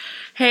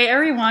Hey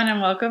everyone,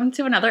 and welcome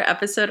to another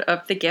episode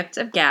of The Gift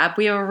of Gab.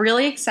 We have a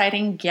really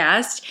exciting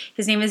guest.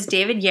 His name is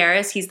David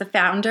Yaris. He's the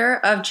founder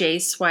of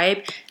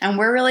JSwipe, and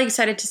we're really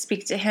excited to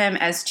speak to him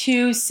as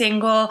two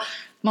single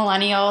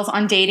millennials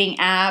on dating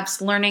apps,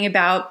 learning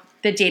about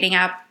the dating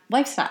app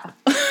lifestyle.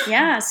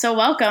 Yeah, so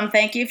welcome.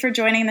 Thank you for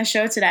joining the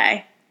show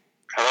today.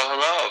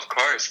 Hello, of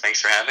course. Thanks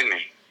for having me.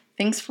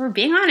 Thanks for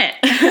being on it.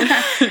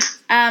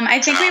 I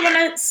think we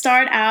want to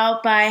start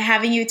out by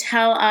having you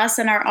tell us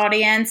and our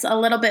audience a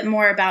little bit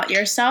more about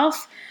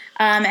yourself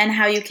and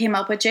how you came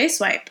up with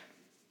JSwipe.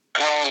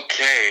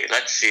 Okay,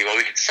 let's see. Well,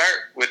 we can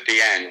start with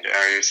the end,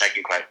 or your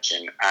second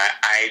question.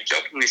 I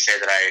jokingly say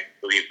that I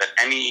believe that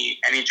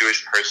any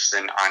Jewish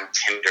person on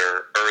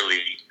Tinder early,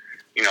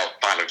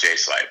 thought of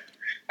JSwipe.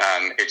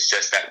 It's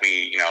just that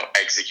we,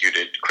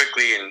 executed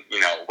quickly and,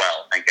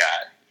 well, thank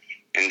God.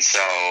 And so,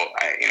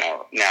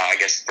 now I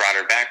guess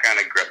broader background,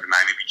 I grew up in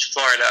Miami Beach,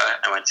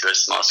 Florida. I went to a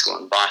small school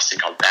in Boston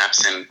called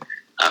Babson,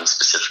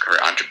 specific for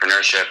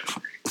entrepreneurship.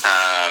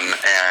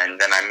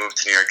 And then I moved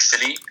to New York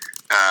City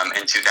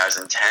in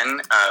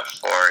 2010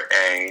 for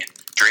a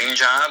dream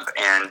job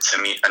and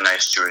to meet a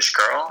nice Jewish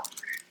girl.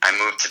 I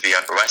moved to the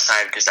Upper West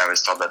Side because I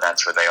was told that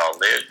that's where they all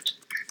lived.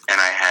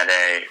 And I had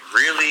a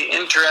really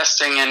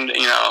interesting and,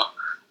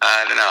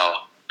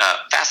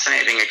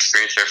 fascinating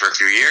experience there for a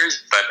few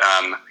years. But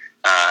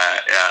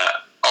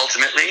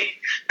ultimately,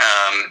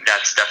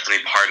 that's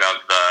definitely part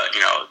of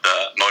the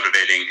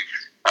motivating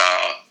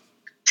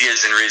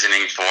ideas and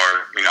reasoning for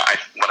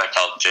what I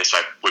felt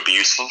JSwipe would be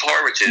useful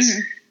for, which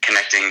is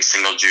connecting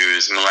single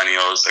Jews,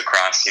 millennials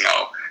across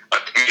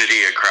a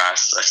community,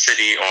 across a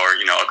city,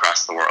 or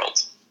across the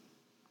world.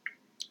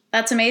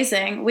 That's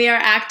amazing. We are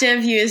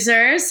active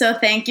users, so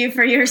thank you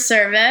for your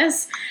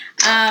service.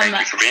 Thank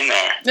you for being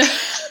there.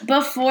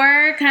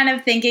 Before kind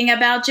of thinking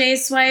about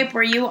JSwipe,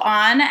 were you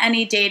on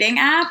any dating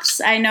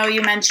apps? I know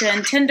you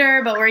mentioned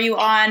Tinder, but were you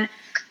on,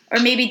 or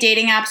maybe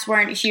dating apps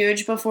weren't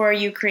huge before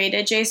you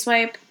created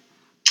JSwipe?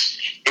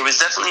 It was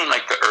definitely in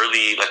the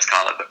early, let's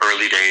call it the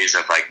early days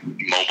of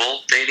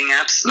mobile dating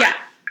apps. Yeah.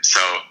 So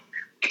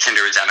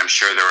Tinder was out. I'm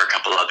sure there were a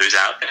couple others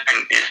out there,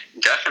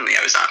 and definitely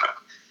I was on them.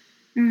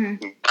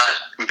 Mm-hmm.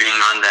 But being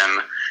on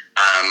them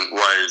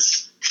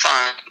was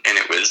fun, and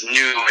it was new.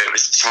 It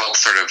was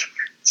sort of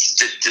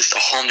just a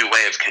whole new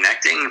way of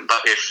connecting.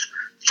 But if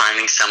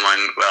finding someone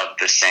of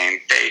the same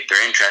faith or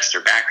interest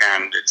or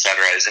background,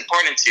 etc., is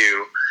important to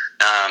you,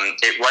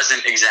 it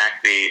wasn't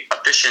exactly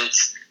efficient,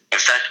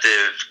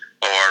 effective,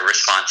 or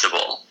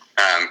responsible,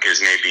 because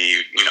maybe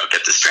you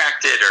get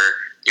distracted or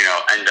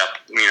end up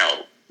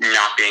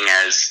not being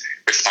as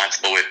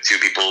responsible with two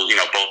people,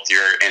 both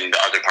your and the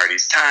other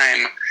party's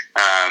time,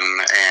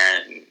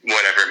 and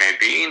whatever it may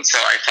be. And so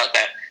I thought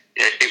that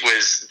it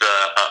was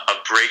a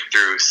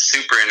breakthrough,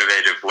 super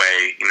innovative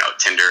way,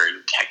 Tinder,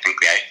 and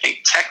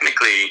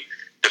technically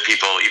the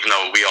people, even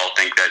though we all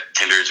think that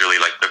Tinder is really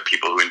the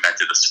people who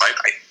invented the swipe,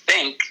 I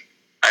think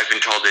I've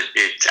been told that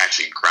it's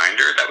actually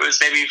Grindr that was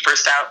maybe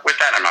first out with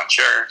that. I'm not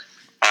sure.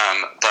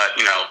 But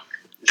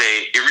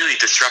it really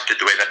disrupted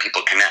the way that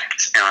people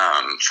connect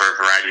for a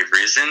variety of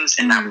reasons,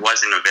 and that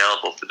wasn't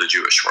available for the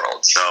Jewish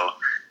world. So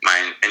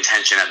my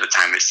intention at the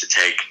time is to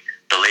take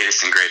the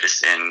latest and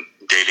greatest in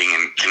dating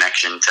and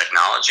connection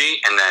technology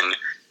and then,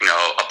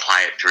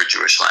 apply it through a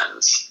Jewish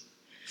lens.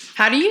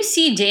 How do you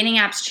see dating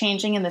apps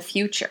changing in the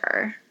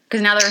future?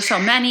 Because now there are so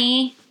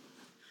many.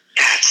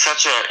 Yeah, it's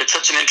such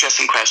an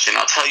interesting question.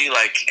 I'll tell you,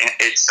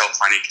 it's so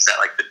funny because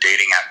at the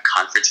dating app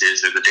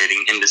conferences or the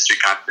dating industry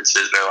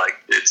conferences,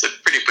 it's a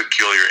pretty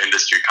peculiar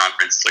industry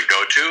conference to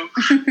go to.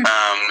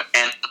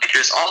 And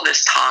there's all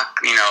this talk,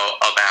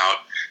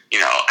 about,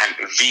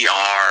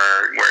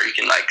 VR where you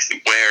can go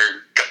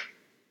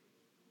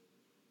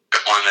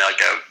on a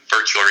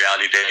virtual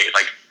reality date.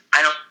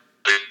 I'm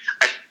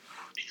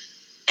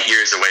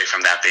years away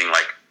from that being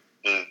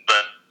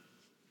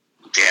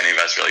any of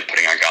us really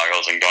putting on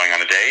goggles and going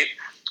on a date.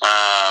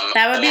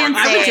 That would be insane.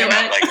 I would do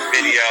it.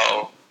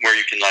 Video where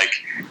you can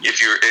if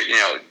you're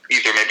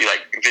either maybe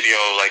video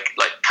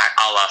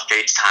a la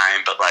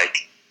FaceTime, but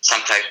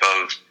some type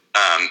of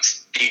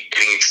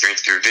dating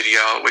experience through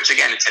video, which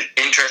again, it's an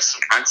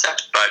interesting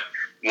concept, but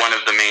one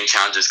of the main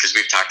challenges, because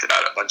we've talked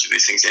about a bunch of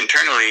these things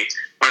internally,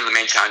 one of the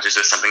main challenges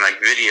with something like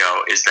video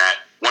is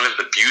that one of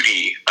the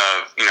beauty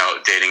of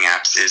dating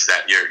apps is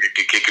that you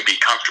could be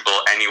comfortable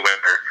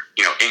anywhere,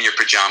 in your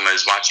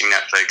pajamas, watching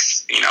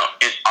Netflix,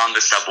 on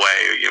the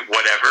subway,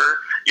 whatever.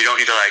 You don't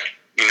need to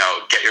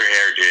get your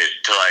hair did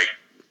to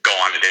go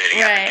on a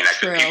dating app and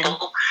connect with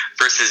people.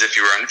 Versus if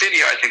you were on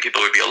video, I think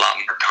people would be a lot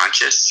more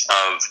conscious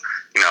of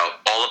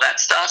all of that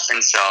stuff.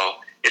 And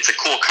so it's a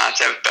cool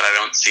concept, but I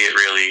don't see it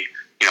really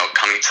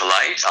coming to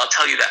life. I'll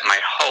tell you that my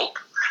hope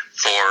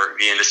for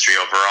the industry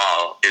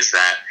overall is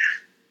that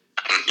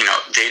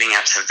dating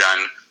apps have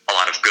done a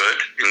lot of good,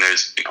 and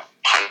there's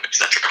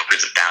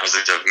hundreds of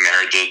thousands of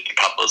marriages and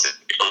couples and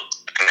people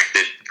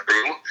connected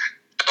through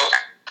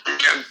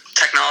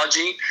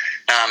technology,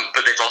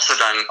 but they've also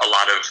done a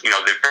lot of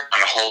they've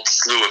done a whole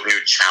slew of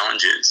new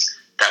challenges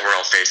that we're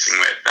all faced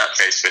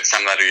with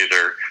some that are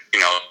either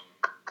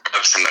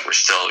of, some that we're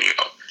still,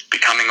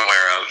 becoming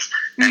aware of.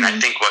 And I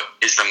think what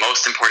is the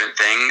most important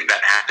thing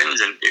that happens,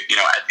 and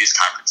at these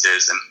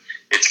conferences, and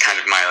it's kind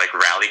of my like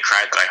rally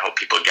cry that I hope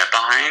people get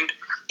behind,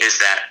 is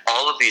that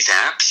all of these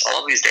apps,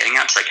 all of these dating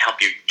apps, like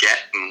help you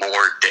get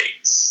more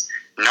dates.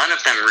 None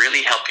of them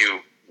really help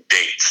you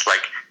date,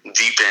 like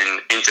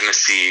deepen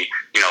intimacy,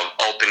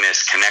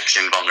 openness,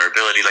 connection,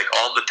 vulnerability, like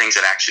all the things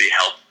that actually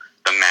help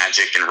the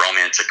magic and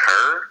romance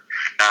occur.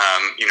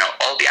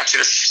 All the apps are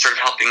just sort of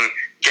helping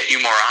get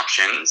you more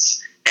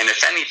options. And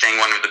if anything,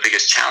 one of the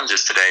biggest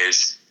challenges today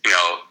is,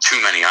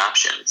 too many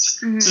options.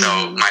 So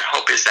my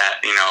hope is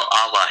that, a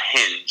la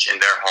Hinge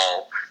and their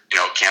whole,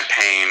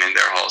 campaign and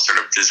their whole sort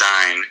of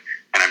design,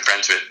 and I'm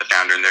friends with the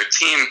founder and their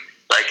team,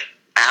 like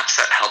apps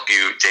that help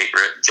you date,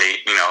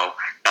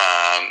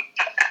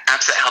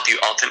 apps that help you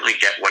ultimately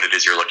get what it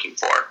is you're looking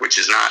for, which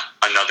is not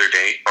another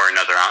date or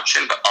another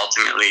option, but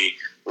ultimately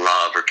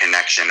love or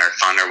connection or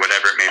fun or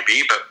whatever it may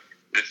be, but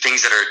the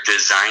things that are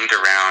designed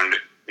around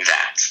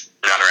that,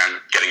 not around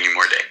getting you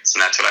more dates.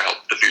 And that's what I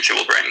hope the future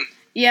will bring.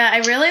 Yeah, I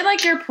really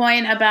like your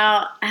point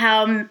about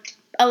how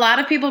a lot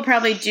of people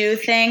probably do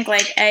think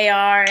like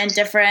AR and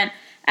different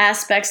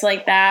aspects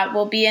like that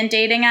will be in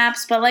dating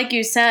apps. But like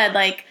you said,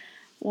 like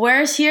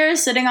we're here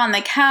sitting on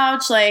the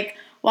couch, like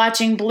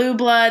watching Blue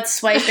Bloods,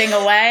 swiping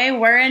away.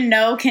 We're in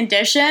no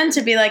condition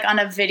to be like on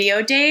a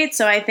video date.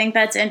 So I think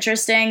that's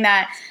interesting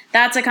that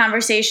that's a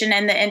conversation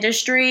in the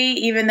industry,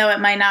 even though it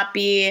might not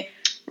be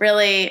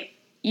really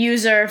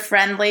user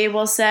friendly,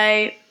 we'll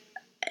say,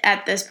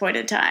 at this point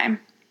in time.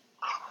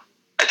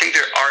 I think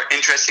there are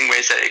interesting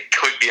ways that it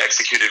could be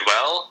executed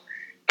well,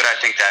 but I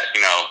think that,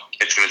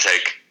 it's going to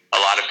take a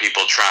lot of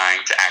people trying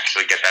to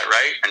actually get that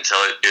right until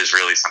it is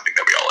really something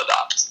that we all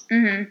adopt.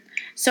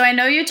 So I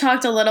know you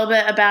talked a little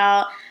bit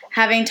about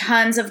having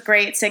tons of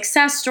great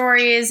success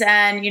stories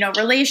and,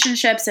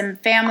 relationships and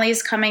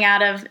families coming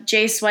out of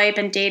J-Swipe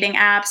and dating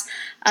apps.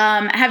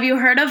 Have you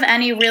heard of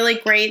any really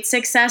great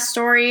success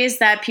stories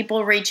that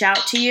people reach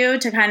out to you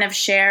to kind of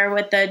share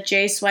with the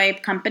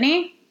J-Swipe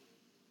company?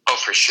 Oh,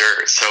 for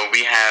sure. So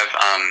we have,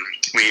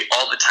 we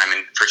all the time,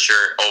 and for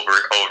sure over,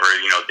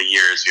 the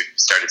years, we've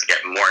started to get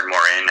more and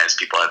more in as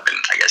people have been,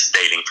 I guess,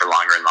 dating for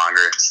longer and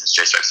longer since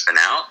J-Swipe's been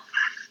out.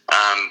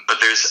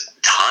 But there's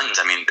tons.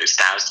 I mean, there's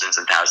thousands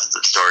and thousands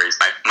of stories.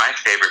 My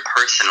favorite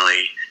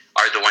personally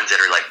are the ones that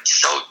are like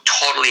so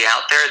totally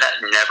out there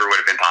that never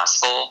would have been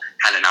possible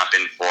had it not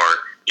been for,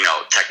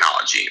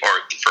 technology or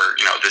for,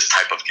 this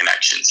type of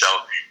connection. So,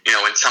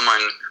 when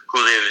someone who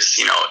lives,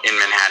 in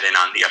Manhattan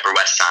on the Upper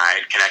West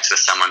Side connects with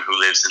someone who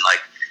lives in like,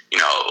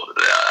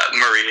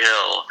 Murray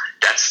Hill,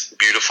 that's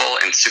beautiful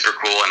and super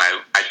cool. And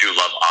I do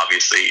love,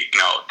 obviously,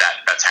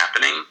 that's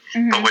happening.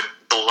 But what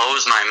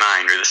blows my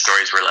mind are the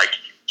stories where like,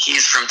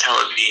 he's from Tel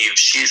Aviv,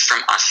 she's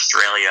from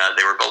Australia.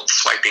 They were both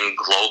swiping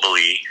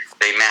globally.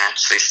 They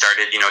matched, they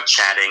started,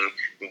 chatting,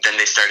 then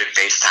they started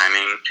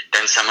FaceTiming,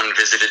 then someone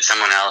visited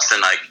someone else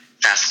and like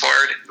fast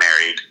forward,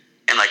 married.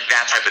 And like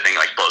that type of thing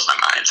like blows my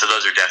mind. So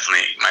those are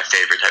definitely my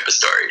favorite type of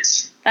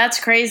stories. That's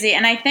crazy.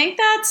 And I think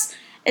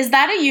is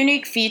that a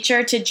unique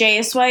feature to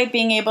J-Swipe,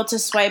 being able to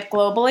swipe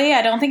globally?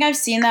 I don't think I've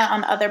seen that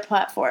on other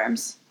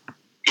platforms.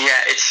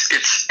 Yeah,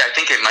 it's. I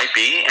think it might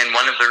be, and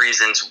one of the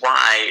reasons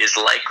why is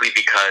likely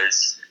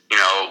because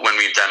when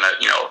we've done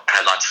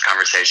had lots of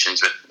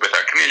conversations with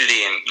our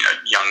community and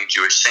young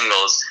Jewish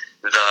singles,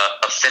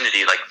 the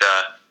affinity, like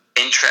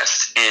the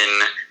interest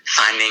in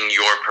finding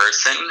your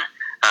person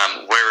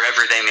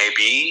wherever they may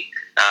be,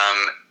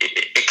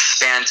 it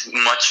expands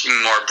much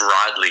more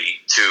broadly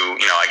to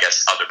I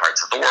guess other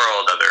parts of the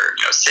world, other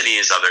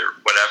cities, other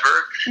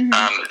whatever,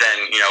 than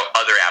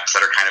other apps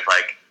that are kind of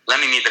like, let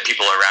me meet the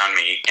people around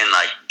me and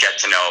like get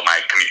to know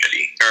my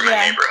community or my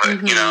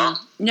neighborhood.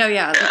 No,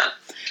 yeah.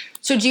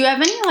 So do you have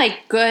any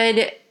like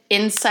good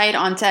insight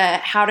onto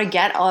how to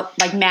get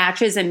like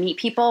matches and meet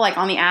people like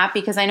on the app?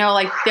 Because I know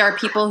like there are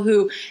people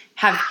who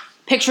have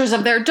pictures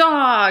of their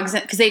dogs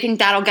because they think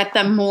that'll get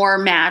them more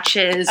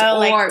matches. Oh,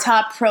 like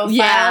top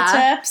profile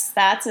tips?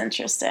 That's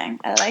interesting.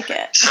 I like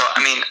it. So,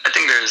 I mean, I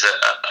think there's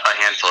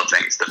a handful of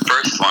things. The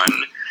first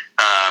one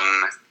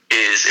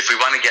is if we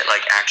want to get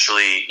like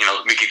actually,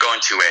 we could go in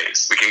two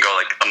ways. We can go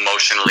like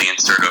emotionally and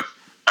sort of,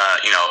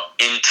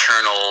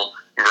 internal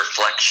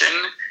reflection,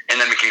 and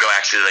then we can go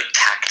actually like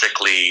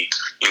tactically,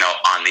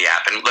 on the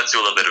app. And let's do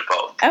a little bit of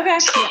both. Okay.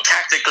 So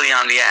tactically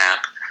on the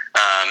app,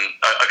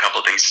 a couple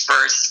of things.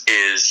 First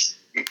is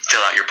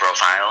fill out your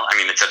profile. I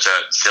mean, it's such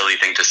a silly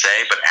thing to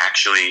say, but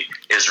actually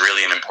is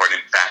really an important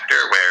factor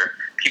where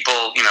people,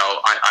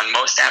 on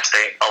most apps,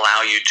 they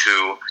allow you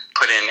to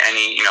put in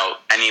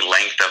any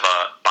length of a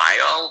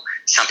bio.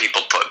 Some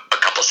people put a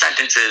couple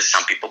sentences.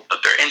 Some people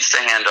put their Insta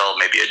handle,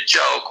 maybe a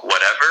joke,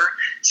 whatever.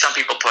 Some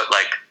people put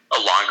like a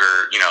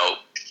longer,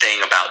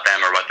 thing about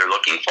them or what they're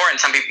looking for. And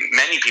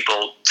many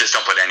people just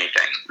don't put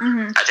anything.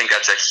 I think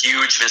that's a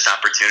huge missed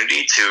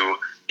opportunity to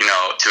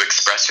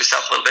express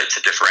yourself a little bit,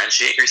 to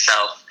differentiate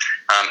yourself,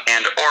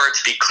 and or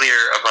to be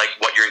clear of like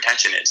what your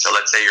intention is. So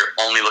let's say you're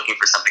only looking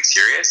for something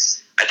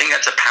serious. I think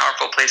that's a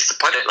powerful place to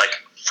put it. Like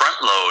front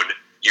load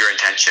your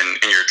intention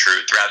and your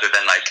truth, rather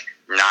than like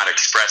not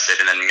express it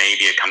and then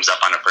maybe it comes up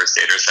on a first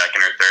date or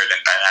second or third,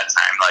 and by that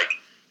time, like,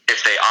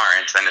 if they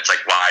aren't, then it's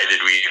like, why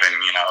did we even,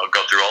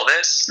 go through all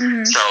this?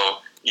 So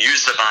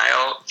use the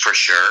bio for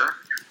sure.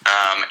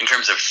 In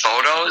terms of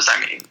photos, I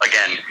mean,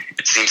 again,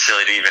 it seems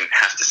silly to even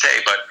have to say,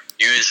 but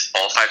use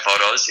all 5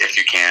 photos if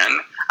you can.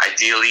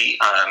 Ideally,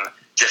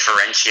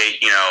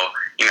 differentiate,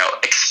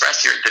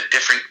 express the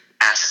different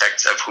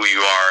aspects of who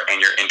you are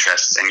and your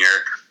interests and your,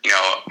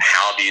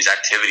 hobbies,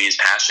 activities,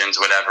 passions,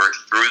 whatever,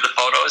 through the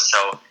photos.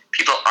 So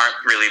people aren't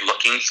really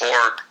looking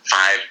for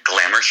 5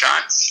 glamour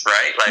shots,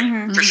 right?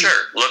 Like, for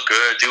sure, look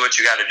good, do what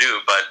you got to do,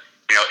 but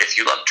if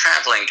you love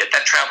traveling, get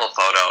that travel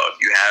photo.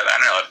 If you have, I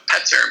don't know, if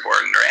pets are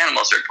important or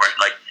animals are important,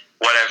 like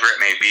whatever it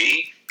may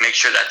be, make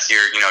sure that's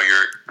your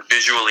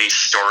visually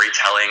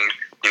storytelling,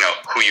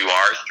 who you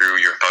are through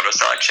your photo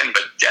selection.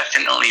 But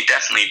definitely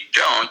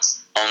don't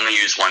only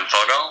use one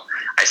photo.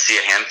 I see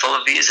a handful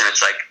of these, and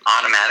it's like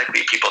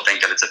automatically people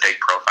think that it's a fake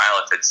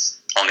profile if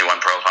it's only one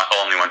profile,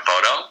 only one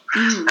photo.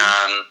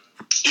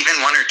 Even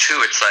 1 or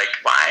 2, it's like,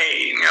 why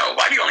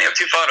do you only have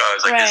 2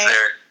 photos? Like,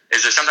 right.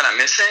 Is there something I'm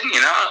missing,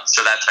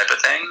 So that type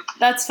of thing.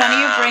 That's funny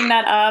you bring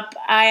that up.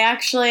 I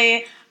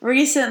actually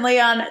recently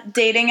on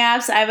dating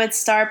apps, I would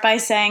start by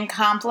saying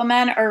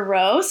compliment or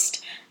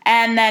roast,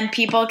 and then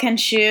people can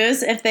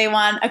choose if they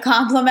want a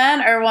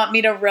compliment or want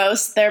me to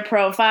roast their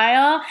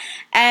profile.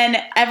 And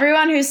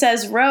everyone who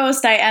says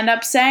roast, I end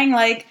up saying,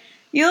 like,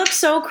 you look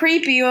so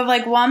creepy. You have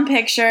like one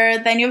picture,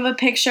 then you have a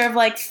picture of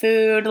like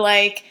food.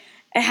 Like,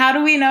 how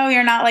do we know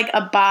you're not like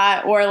a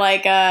bot or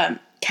like a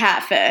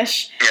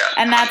catfish? Yeah,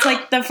 and that's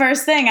like the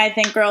first thing I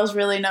think girls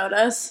really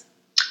notice.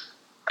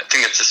 I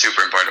think it's a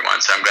super important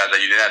one, so I'm glad that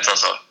you did that. It's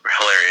also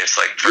hilarious,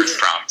 like first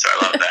prompt, so I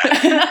love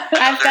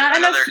that.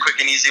 Another quick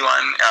and easy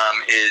one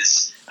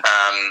is,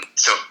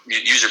 so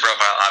use your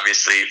profile,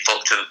 obviously,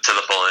 to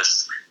the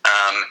fullest.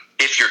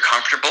 If you're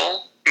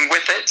comfortable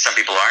with it, some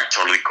people aren't,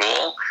 totally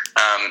cool.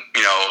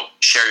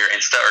 Share your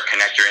Insta or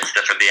connect your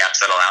Insta for the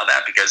apps that allow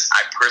that, because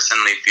I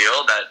personally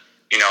feel that,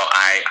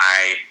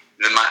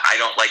 I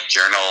don't like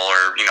journal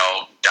or,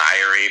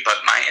 diary,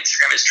 but my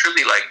Instagram is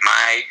truly like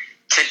my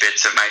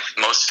tidbits of my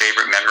most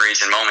favorite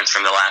memories and moments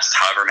from the last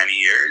however many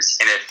years.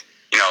 And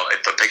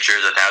if a picture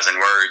is 1,000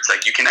 words,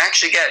 like, you can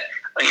actually get,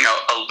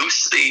 a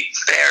loosely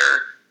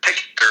fair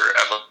picture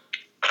of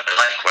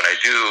what I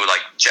do,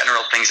 like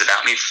general things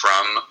about me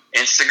from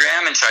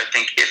Instagram. And so I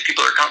think if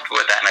people are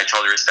comfortable with that, and I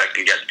totally respect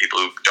and get the people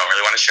who don't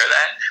really want to share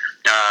that,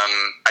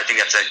 I think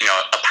that's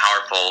a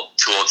powerful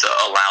tool to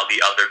allow the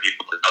other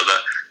people to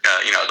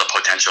know the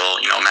potential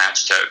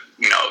match to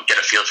get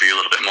a feel for you a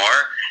little bit more.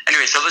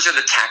 Anyway, so those are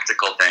the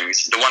tactical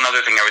things. The one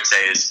other thing I would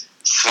say is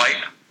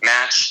swipe,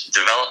 match,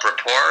 develop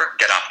rapport,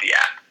 get off the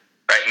app.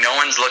 Right? No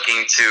one's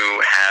looking to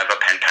have a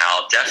pen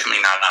pal. Definitely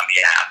not on the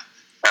app.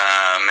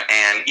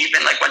 And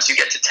even like once you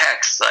get to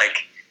text,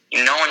 like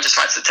no one just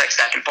wants to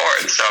text back and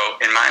forth. So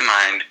in my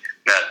mind,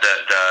 the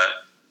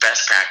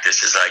best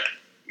practice is like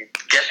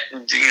get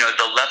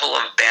the level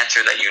of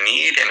banter that you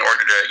need in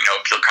order to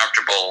feel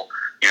comfortable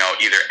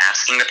either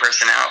asking the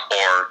person out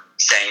or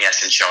saying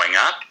yes and showing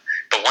up.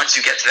 But once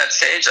you get to that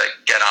stage, like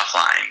get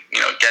offline,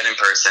 get in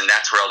person.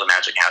 That's where all the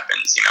magic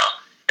happens.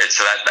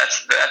 So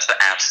that's the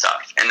app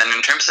stuff. And then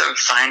in terms of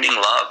finding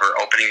love or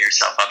opening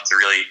yourself up to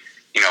really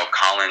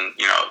call in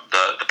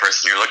the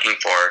person you're looking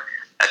for,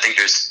 I think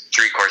there's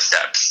 3 core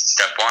steps.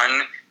 Step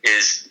 1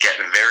 is get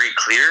very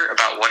clear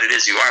about what it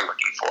is you are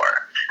looking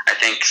for. I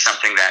think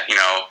something that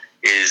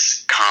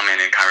is common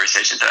in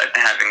conversations that I've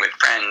been having with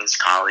friends,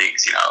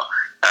 colleagues,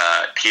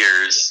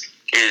 peers,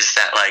 is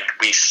that like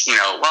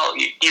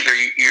either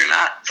you're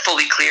not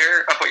fully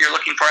clear of what you're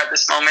looking for at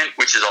this moment,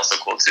 which is also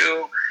cool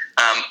too,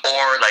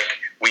 or like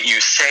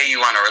you say you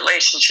want a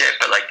relationship,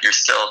 but like you're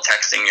still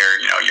texting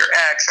your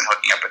ex and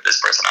hooking up with this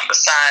person on the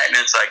side, and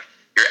it's like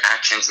your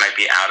actions might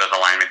be out of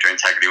alignment or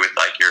integrity with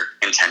like your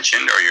intention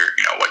or your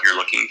what you're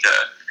looking to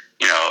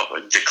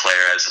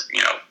declare as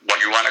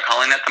what you want to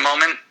call in at the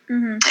moment.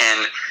 And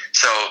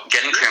so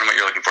getting clear on what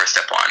you're looking for is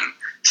step 1.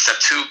 Step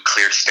 2,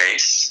 clear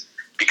space,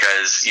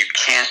 because you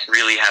can't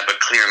really have a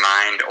clear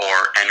mind or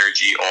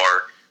energy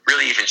or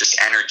really even just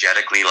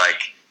energetically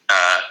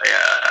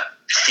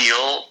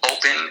feel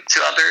open to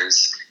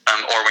others,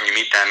 or when you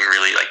meet them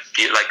really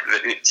feel like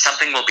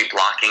something will be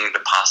blocking the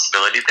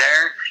possibility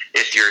there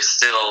if you're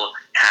still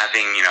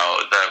having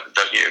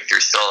if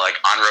you're still like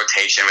on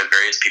rotation with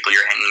various people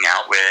you're hanging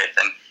out with,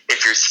 and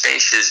if your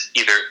space is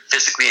either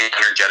physically and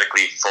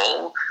energetically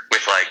full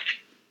with like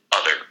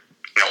other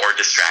or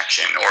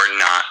distraction or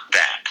not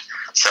that.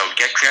 So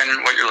get clear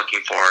on what you're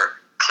looking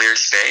for, clear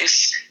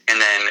space, and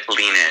then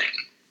lean in.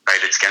 Right?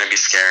 It's going to be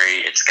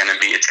scary. It's going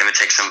to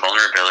take some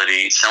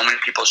vulnerability. So many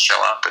people show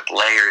up with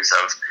layers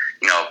of,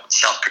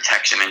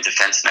 self-protection and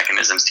defense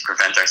mechanisms to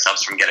prevent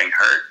ourselves from getting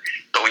hurt.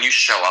 But when you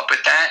show up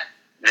with that,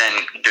 then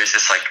there's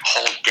this like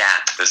whole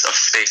gap of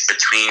space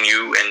between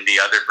you and the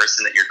other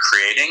person that you're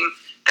creating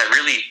that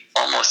really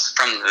almost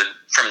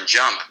from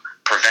jump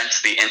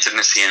prevents the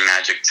intimacy and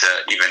magic to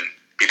even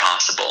be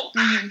possible.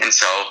 And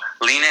so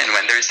lean in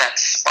when there's that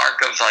spark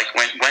of like,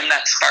 when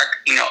that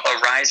spark, you know,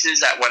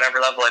 arises at whatever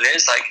level it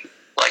is, like,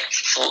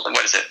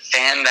 what is it?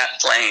 Fan that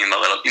flame a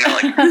little, you know,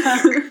 like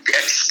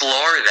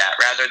explore that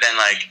rather than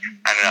like,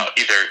 I don't know,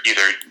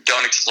 either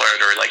don't explore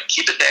it or like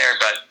keep it there,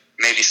 but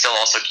maybe still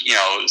also, you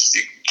know,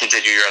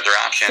 continue your other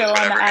options, still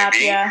whatever it may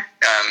be. Yeah.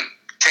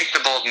 Take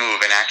the bold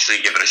move and actually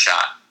give it a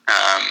shot.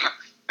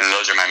 And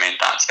those are my main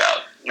thoughts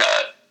about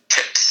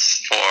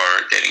tips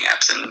for dating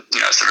apps and, you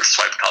know, sort of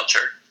swipe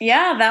culture.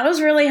 Yeah, that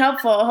was really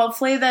helpful.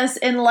 Hopefully this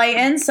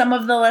enlightens some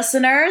of the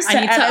listeners.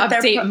 I need to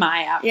update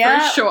my app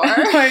for sure.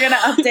 We're going to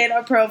update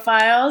our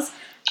profiles.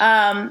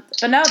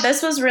 But no,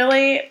 this was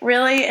really,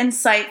 really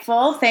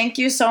insightful. Thank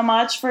you so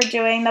much for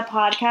doing the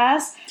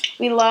podcast.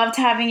 We loved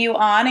having you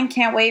on and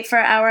can't wait for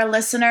our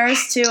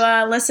listeners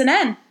to listen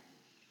in.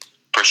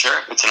 For sure.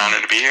 It's an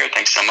honor to be here.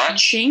 Thanks so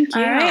much. Thank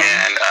you. All right.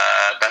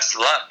 And best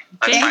of luck.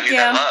 Let's find you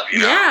that love, you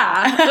know?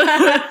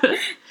 Yeah.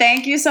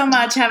 Thank you so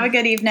much. Have a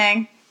good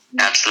evening.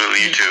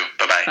 Absolutely. You too.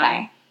 Bye-bye.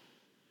 Bye.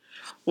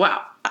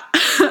 Wow.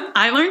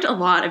 I learned a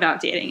lot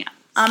about dating apps.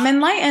 I'm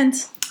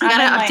enlightened. I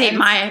gotta update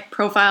my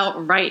profile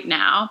right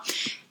now.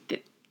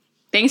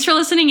 Thanks for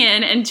listening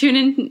in and tune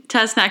in to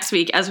us next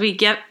week as we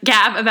gab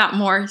about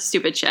more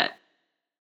stupid shit.